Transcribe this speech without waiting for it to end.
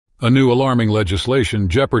A new alarming legislation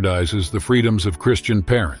jeopardizes the freedoms of Christian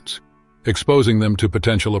parents, exposing them to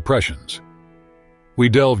potential oppressions. We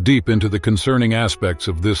delve deep into the concerning aspects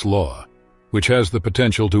of this law, which has the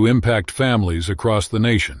potential to impact families across the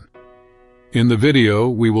nation. In the video,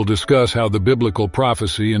 we will discuss how the biblical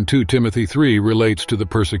prophecy in 2 Timothy 3 relates to the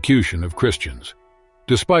persecution of Christians.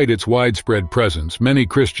 Despite its widespread presence, many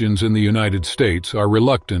Christians in the United States are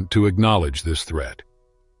reluctant to acknowledge this threat.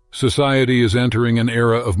 Society is entering an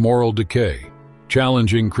era of moral decay,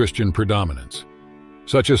 challenging Christian predominance.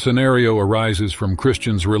 Such a scenario arises from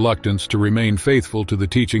Christians' reluctance to remain faithful to the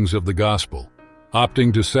teachings of the gospel,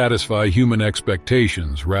 opting to satisfy human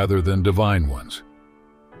expectations rather than divine ones.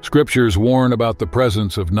 Scriptures warn about the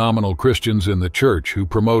presence of nominal Christians in the church who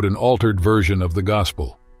promote an altered version of the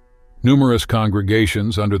gospel. Numerous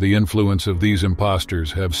congregations under the influence of these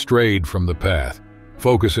impostors have strayed from the path,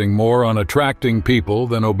 focusing more on attracting people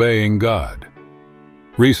than obeying God.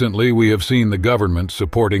 Recently, we have seen the government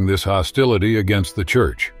supporting this hostility against the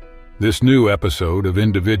church. This new episode of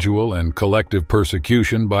individual and collective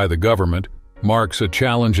persecution by the government marks a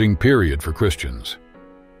challenging period for Christians.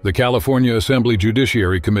 The California Assembly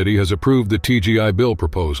Judiciary Committee has approved the TGI bill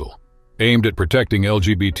proposal, aimed at protecting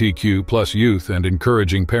LGBTQ+ youth and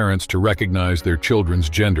encouraging parents to recognize their children's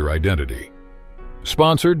gender identity.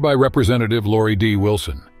 Sponsored by Representative Lori D.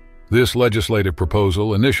 Wilson, this legislative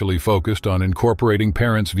proposal initially focused on incorporating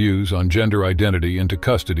parents' views on gender identity into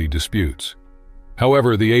custody disputes.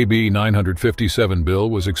 However, the AB 957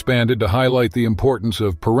 bill was expanded to highlight the importance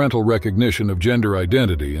of parental recognition of gender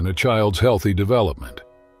identity in a child's healthy development.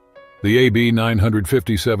 The AB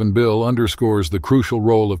 957 bill underscores the crucial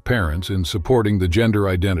role of parents in supporting the gender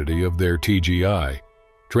identity of their TGI,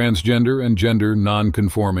 transgender and gender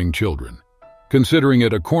non-conforming children, considering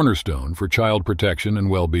it a cornerstone for child protection and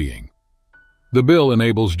well-being. The bill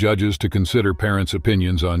enables judges to consider parents'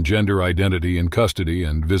 opinions on gender identity in custody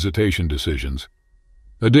and visitation decisions.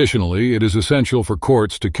 Additionally, it is essential for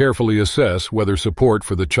courts to carefully assess whether support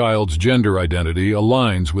for the child's gender identity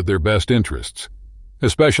aligns with their best interests,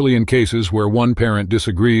 especially in cases where one parent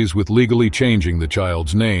disagrees with legally changing the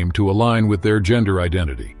child's name to align with their gender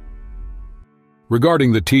identity.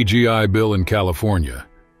 Regarding the TGI bill in California,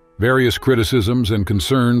 various criticisms and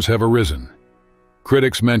concerns have arisen.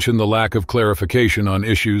 Critics mention the lack of clarification on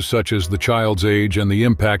issues such as the child's age and the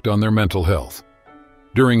impact on their mental health.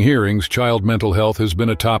 During hearings, child mental health has been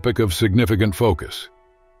a topic of significant focus.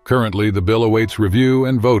 Currently, the bill awaits review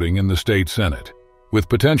and voting in the state Senate, with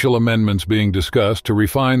potential amendments being discussed to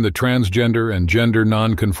refine the Transgender and Gender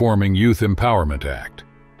Non-Conforming Youth Empowerment Act.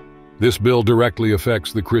 This bill directly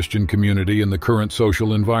affects the Christian community in the current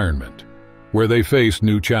social environment, where they face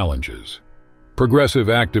new challenges. Progressive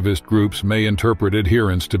activist groups may interpret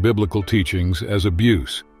adherence to biblical teachings as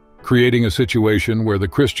abuse, creating a situation where the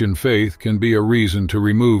Christian faith can be a reason to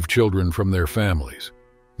remove children from their families.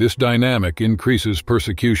 This dynamic increases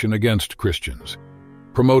persecution against Christians,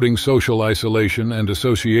 promoting social isolation and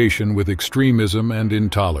association with extremism and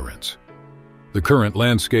intolerance. The current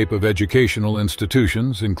landscape of educational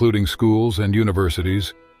institutions, including schools and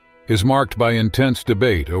universities, is marked by intense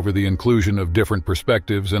debate over the inclusion of different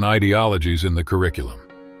perspectives and ideologies in the curriculum.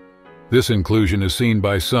 This inclusion is seen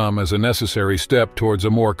by some as a necessary step towards a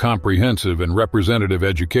more comprehensive and representative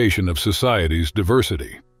education of society's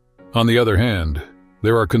diversity. On the other hand,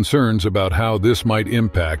 there are concerns about how this might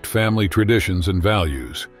impact family traditions and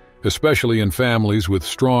values, especially in families with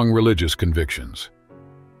strong religious convictions.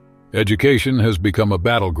 Education has become a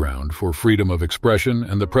battleground for freedom of expression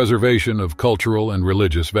and the preservation of cultural and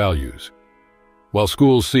religious values. While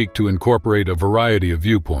schools seek to incorporate a variety of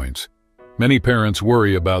viewpoints, many parents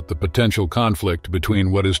worry about the potential conflict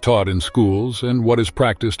between what is taught in schools and what is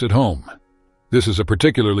practiced at home. This is a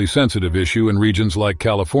particularly sensitive issue in regions like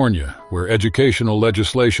California, where educational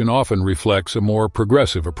legislation often reflects a more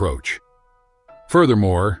progressive approach.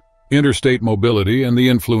 Furthermore, interstate mobility and the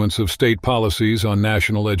influence of state policies on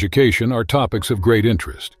national education are topics of great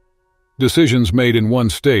interest. Decisions made in one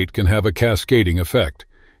state can have a cascading effect,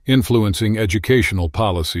 influencing educational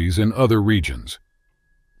policies in other regions.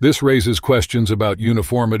 This raises questions about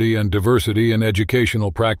uniformity and diversity in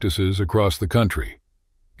educational practices across the country.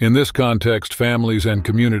 In this context, families and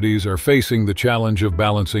communities are facing the challenge of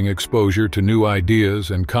balancing exposure to new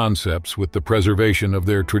ideas and concepts with the preservation of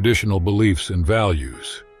their traditional beliefs and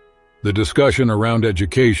values. The discussion around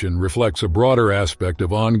education reflects a broader aspect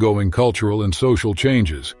of ongoing cultural and social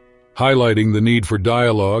changes, highlighting the need for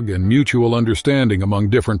dialogue and mutual understanding among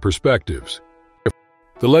different perspectives.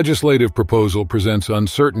 The legislative proposal presents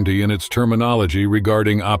uncertainty in its terminology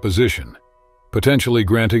regarding opposition, potentially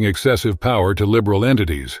granting excessive power to liberal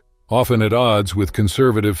entities, often at odds with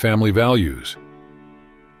conservative family values.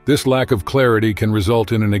 This lack of clarity can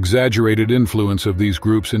result in an exaggerated influence of these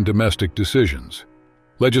groups in domestic decisions.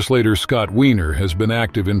 Legislator Scott Wiener has been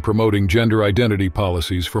active in promoting gender identity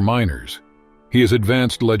policies for minors. He has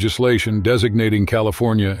advanced legislation designating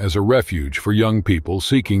California as a refuge for young people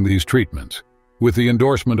seeking these treatments, with the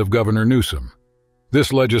endorsement of Governor Newsom.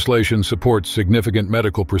 This legislation supports significant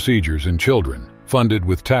medical procedures in children, funded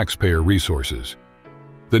with taxpayer resources.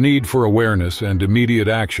 The need for awareness and immediate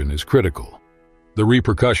action is critical. The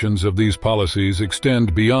repercussions of these policies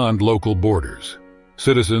extend beyond local borders.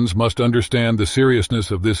 Citizens must understand the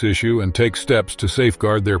seriousness of this issue and take steps to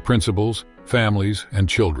safeguard their principles, families, and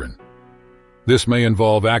children. This may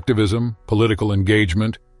involve activism, political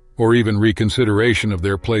engagement, or even reconsideration of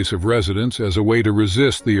their place of residence as a way to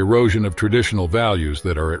resist the erosion of traditional values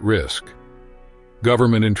that are at risk.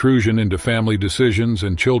 Government intrusion into family decisions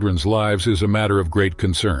and children's lives is a matter of great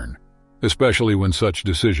concern, especially when such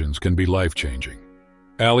decisions can be life-changing.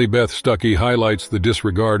 Allie Beth Stuckey highlights the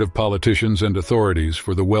disregard of politicians and authorities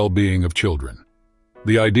for the well-being of children.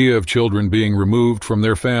 The idea of children being removed from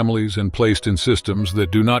their families and placed in systems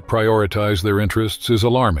that do not prioritize their interests is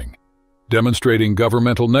alarming, demonstrating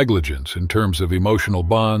governmental negligence in terms of emotional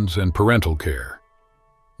bonds and parental care.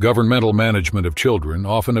 Governmental management of children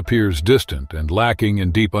often appears distant and lacking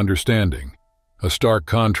in deep understanding, a stark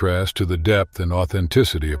contrast to the depth and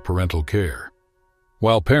authenticity of parental care.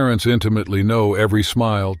 While parents intimately know every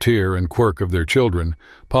smile, tear, and quirk of their children,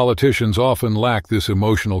 politicians often lack this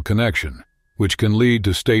emotional connection, which can lead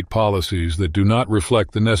to state policies that do not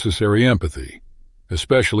reflect the necessary empathy,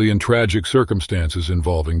 especially in tragic circumstances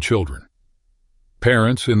involving children.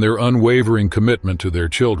 Parents, in their unwavering commitment to their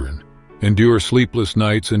children, endure sleepless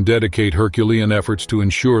nights and dedicate Herculean efforts to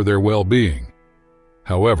ensure their well-being.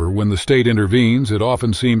 However, when the state intervenes, it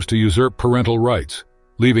often seems to usurp parental rights,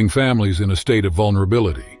 leaving families in a state of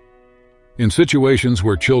vulnerability. In situations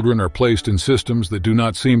where children are placed in systems that do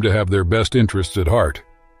not seem to have their best interests at heart,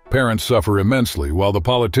 parents suffer immensely, while the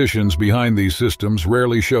politicians behind these systems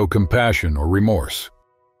rarely show compassion or remorse.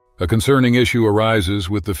 A concerning issue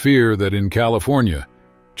arises with the fear that in California,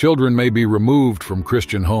 children may be removed from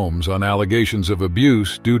Christian homes on allegations of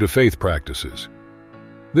abuse due to faith practices.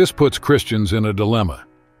 This puts Christians in a dilemma: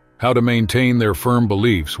 how to maintain their firm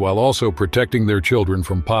beliefs while also protecting their children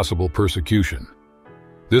from possible persecution.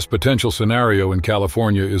 This potential scenario in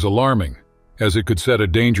California is alarming, as it could set a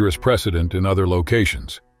dangerous precedent in other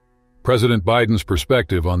locations. President Biden's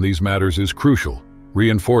perspective on these matters is crucial,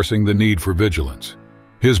 reinforcing the need for vigilance.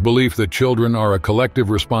 His belief that children are a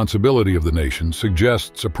collective responsibility of the nation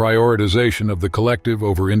suggests a prioritization of the collective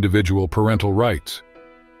over individual parental rights.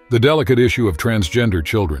 The delicate issue of transgender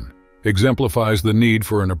children exemplifies the need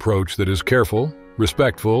for an approach that is careful,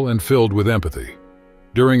 respectful, and filled with empathy.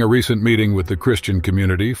 During a recent meeting with the Christian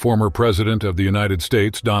community, former President of the United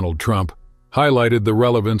States, Donald Trump, highlighted the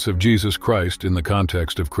relevance of Jesus Christ in the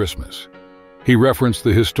context of Christmas. He referenced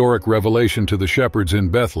the historic revelation to the shepherds in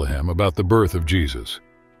Bethlehem about the birth of Jesus,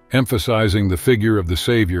 emphasizing the figure of the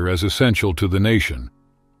Savior as essential to the nation,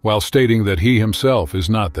 while stating that he himself is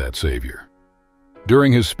not that Savior.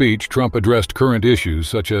 During his speech, Trump addressed current issues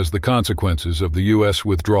such as the consequences of the U.S.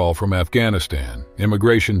 withdrawal from Afghanistan,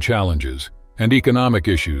 immigration challenges, and economic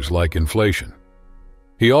issues like inflation.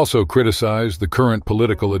 He also criticized the current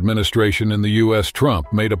political administration in the U.S.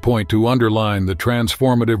 Trump made a point to underline the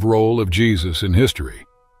transformative role of Jesus in history,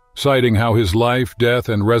 citing how his life, death,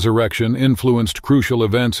 and resurrection influenced crucial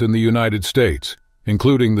events in the United States,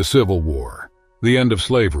 including the Civil War, the end of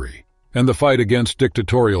slavery, and the fight against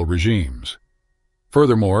dictatorial regimes.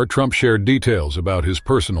 Furthermore, Trump shared details about his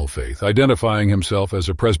personal faith, identifying himself as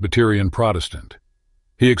a Presbyterian Protestant.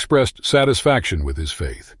 He expressed satisfaction with his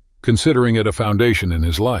faith, considering it a foundation in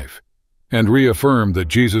his life, and reaffirmed that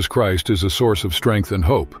Jesus Christ is a source of strength and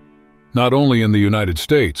hope, not only in the United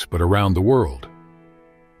States but around the world.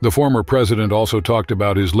 The former president also talked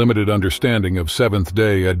about his limited understanding of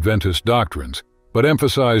Seventh-day Adventist doctrines, but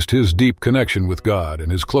emphasized his deep connection with God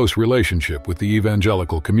and his close relationship with the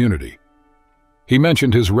evangelical community. He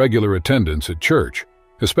mentioned his regular attendance at church,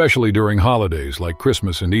 especially during holidays like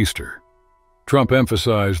Christmas and Easter. Trump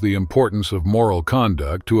emphasized the importance of moral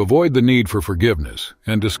conduct to avoid the need for forgiveness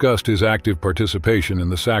and discussed his active participation in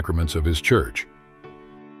the sacraments of his church.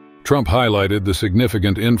 Trump highlighted the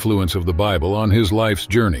significant influence of the Bible on his life's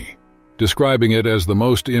journey, describing it as the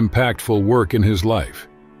most impactful work in his life.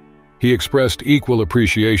 He expressed equal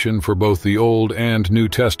appreciation for both the Old and New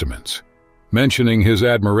Testaments, mentioning his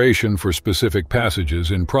admiration for specific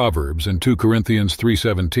passages in Proverbs and 2 Corinthians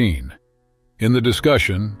 3:17. In the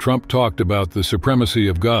discussion, Trump talked about the supremacy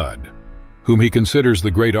of God, whom he considers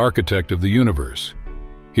the great architect of the universe.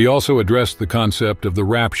 He also addressed the concept of the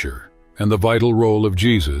rapture and the vital role of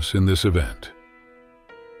Jesus in this event.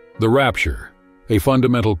 The rapture, a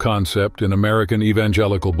fundamental concept in American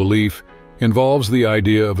evangelical belief, involves the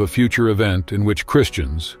idea of a future event in which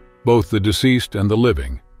Christians, both the deceased and the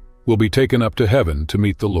living, will be taken up to heaven to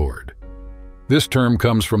meet the Lord. This term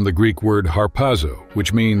comes from the Greek word harpazo,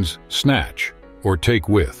 which means snatch or take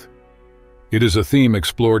with. It is a theme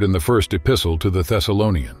explored in the first epistle to the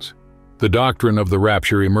Thessalonians. The doctrine of the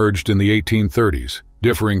rapture emerged in the 1830s,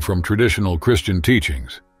 differing from traditional Christian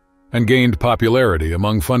teachings, and gained popularity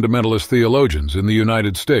among fundamentalist theologians in the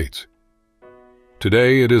United States.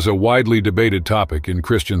 Today, it is a widely debated topic in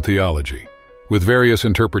Christian theology, with various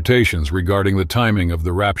interpretations regarding the timing of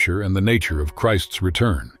the rapture and the nature of Christ's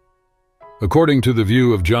return. According to the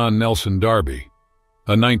view of John Nelson Darby,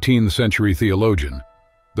 a 19th-century theologian,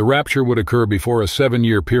 the rapture would occur before a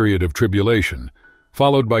 7-year period of tribulation,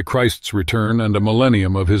 followed by Christ's return and a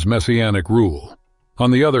millennium of his messianic rule. On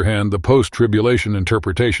the other hand, the post-tribulation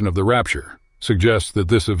interpretation of the rapture suggests that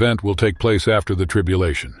this event will take place after the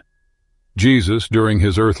tribulation. Jesus, during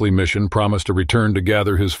his earthly mission, promised a return to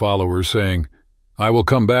gather his followers, saying, "I will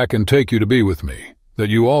come back and take you to be with me, that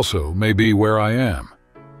you also may be where I am."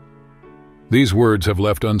 These words have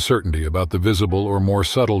left uncertainty about the visible or more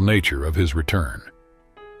subtle nature of his return.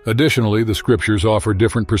 Additionally, the scriptures offer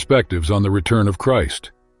different perspectives on the return of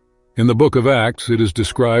Christ. In the book of Acts, it is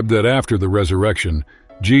described that after the resurrection,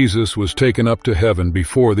 Jesus was taken up to heaven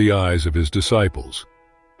before the eyes of his disciples.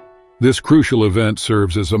 This crucial event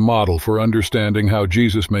serves as a model for understanding how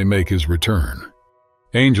Jesus may make his return.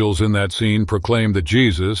 Angels in that scene proclaimed that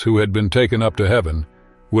Jesus, who had been taken up to heaven,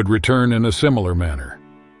 would return in a similar manner.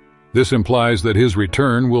 This implies that his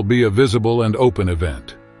return will be a visible and open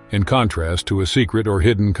event, in contrast to a secret or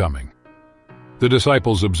hidden coming. The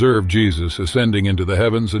disciples observed Jesus ascending into the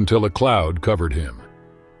heavens until a cloud covered him,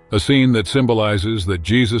 a scene that symbolizes that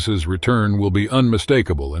Jesus' return will be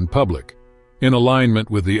unmistakable and public, in alignment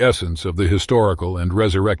with the essence of the historical and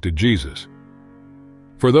resurrected Jesus.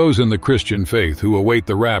 For those in the Christian faith who await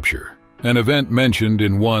the rapture, an event mentioned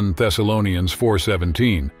in 1 Thessalonians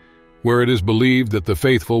 4:17, where it is believed that the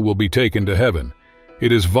faithful will be taken to heaven,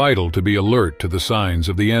 it is vital to be alert to the signs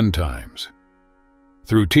of the end times.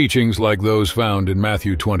 Through teachings like those found in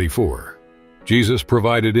Matthew 24, Jesus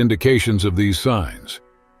provided indications of these signs,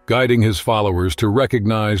 guiding his followers to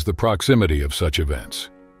recognize the proximity of such events.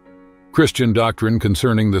 Christian doctrine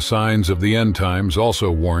concerning the signs of the end times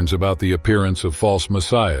also warns about the appearance of false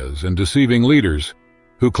messiahs and deceiving leaders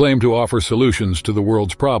who claim to offer solutions to the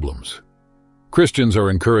world's problems. Christians are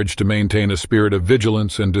encouraged to maintain a spirit of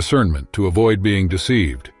vigilance and discernment to avoid being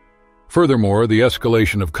deceived. Furthermore, the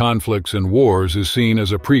escalation of conflicts and wars is seen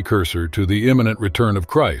as a precursor to the imminent return of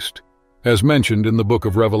Christ, as mentioned in the book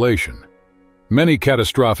of Revelation. Many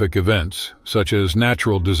catastrophic events, such as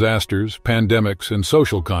natural disasters, pandemics, and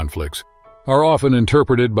social conflicts, are often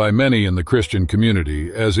interpreted by many in the Christian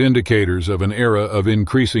community as indicators of an era of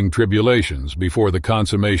increasing tribulations before the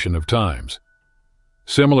consummation of times.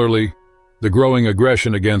 Similarly, the growing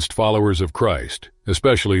aggression against followers of Christ,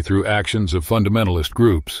 especially through actions of fundamentalist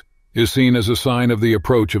groups, is seen as a sign of the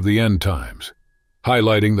approach of the end times,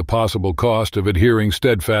 highlighting the possible cost of adhering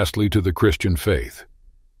steadfastly to the Christian faith.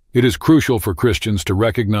 It is crucial for Christians to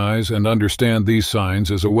recognize and understand these signs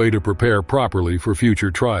as a way to prepare properly for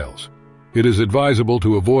future trials. It is advisable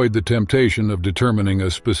to avoid the temptation of determining a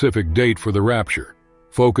specific date for the rapture,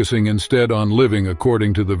 focusing instead on living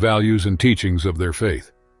according to the values and teachings of their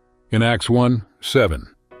faith. In Acts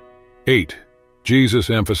 1:7-8, Jesus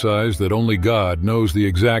emphasized that only God knows the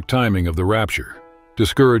exact timing of the rapture,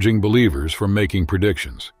 discouraging believers from making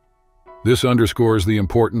predictions. This underscores the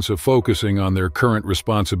importance of focusing on their current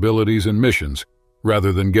responsibilities and missions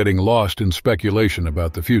rather than getting lost in speculation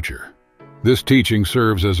about the future. This teaching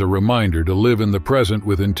serves as a reminder to live in the present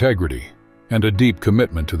with integrity and a deep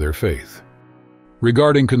commitment to their faith.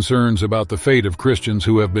 Regarding concerns about the fate of Christians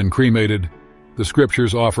who have been cremated, the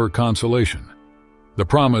scriptures offer consolation. The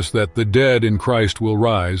promise that the dead in Christ will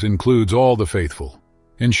rise includes all the faithful,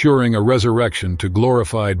 ensuring a resurrection to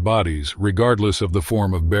glorified bodies regardless of the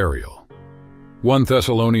form of burial. 1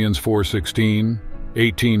 Thessalonians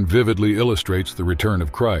 4:16-18 vividly illustrates the return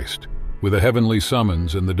of Christ, with a heavenly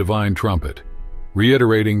summons and the divine trumpet,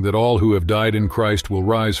 reiterating that all who have died in Christ will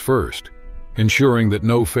rise first, ensuring that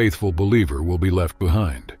no faithful believer will be left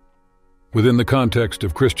behind. Within the context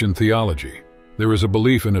of Christian theology, there is a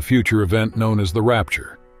belief in a future event known as the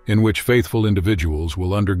rapture, in which faithful individuals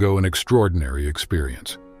will undergo an extraordinary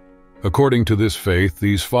experience. According to this faith,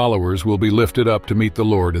 these followers will be lifted up to meet the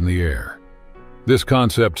Lord in the air. This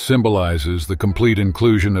concept symbolizes the complete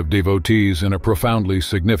inclusion of devotees in a profoundly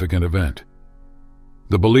significant event.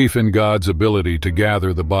 The belief in God's ability to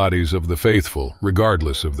gather the bodies of the faithful,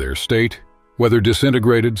 regardless of their state, whether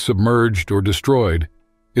disintegrated, submerged, or destroyed,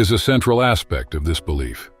 is a central aspect of this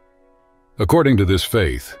belief. According to this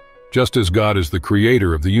faith, just as God is the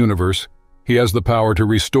creator of the universe, He has the power to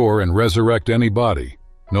restore and resurrect any body,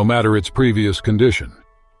 no matter its previous condition.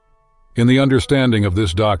 In the understanding of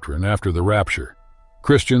this doctrine after the rapture,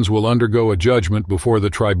 Christians will undergo a judgment before the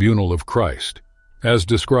tribunal of Christ, as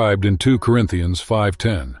described in 2 Corinthians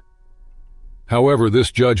 5:10. However,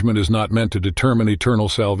 this judgment is not meant to determine eternal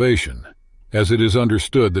salvation, as it is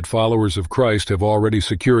understood that followers of Christ have already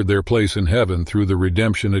secured their place in heaven through the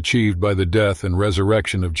redemption achieved by the death and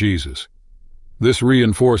resurrection of Jesus. This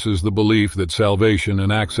reinforces the belief that salvation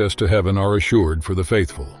and access to heaven are assured for the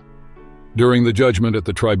faithful. During the judgment at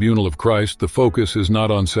the tribunal of Christ, the focus is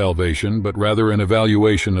not on salvation, but rather an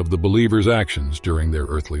evaluation of the believer's actions during their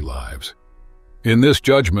earthly lives. In this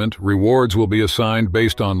judgment, rewards will be assigned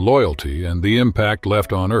based on loyalty and the impact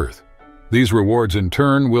left on earth. These rewards in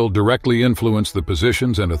turn will directly influence the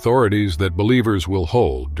positions and authorities that believers will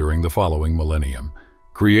hold during the following millennium,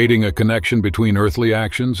 creating a connection between earthly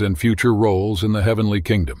actions and future roles in the heavenly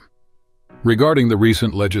kingdom. Regarding the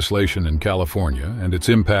recent legislation in California and its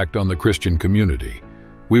impact on the Christian community,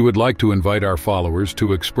 we would like to invite our followers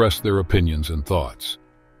to express their opinions and thoughts.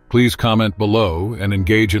 Please comment below and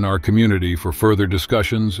engage in our community for further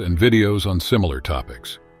discussions and videos on similar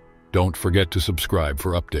topics. Don't forget to subscribe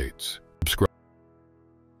for updates. Subscribe.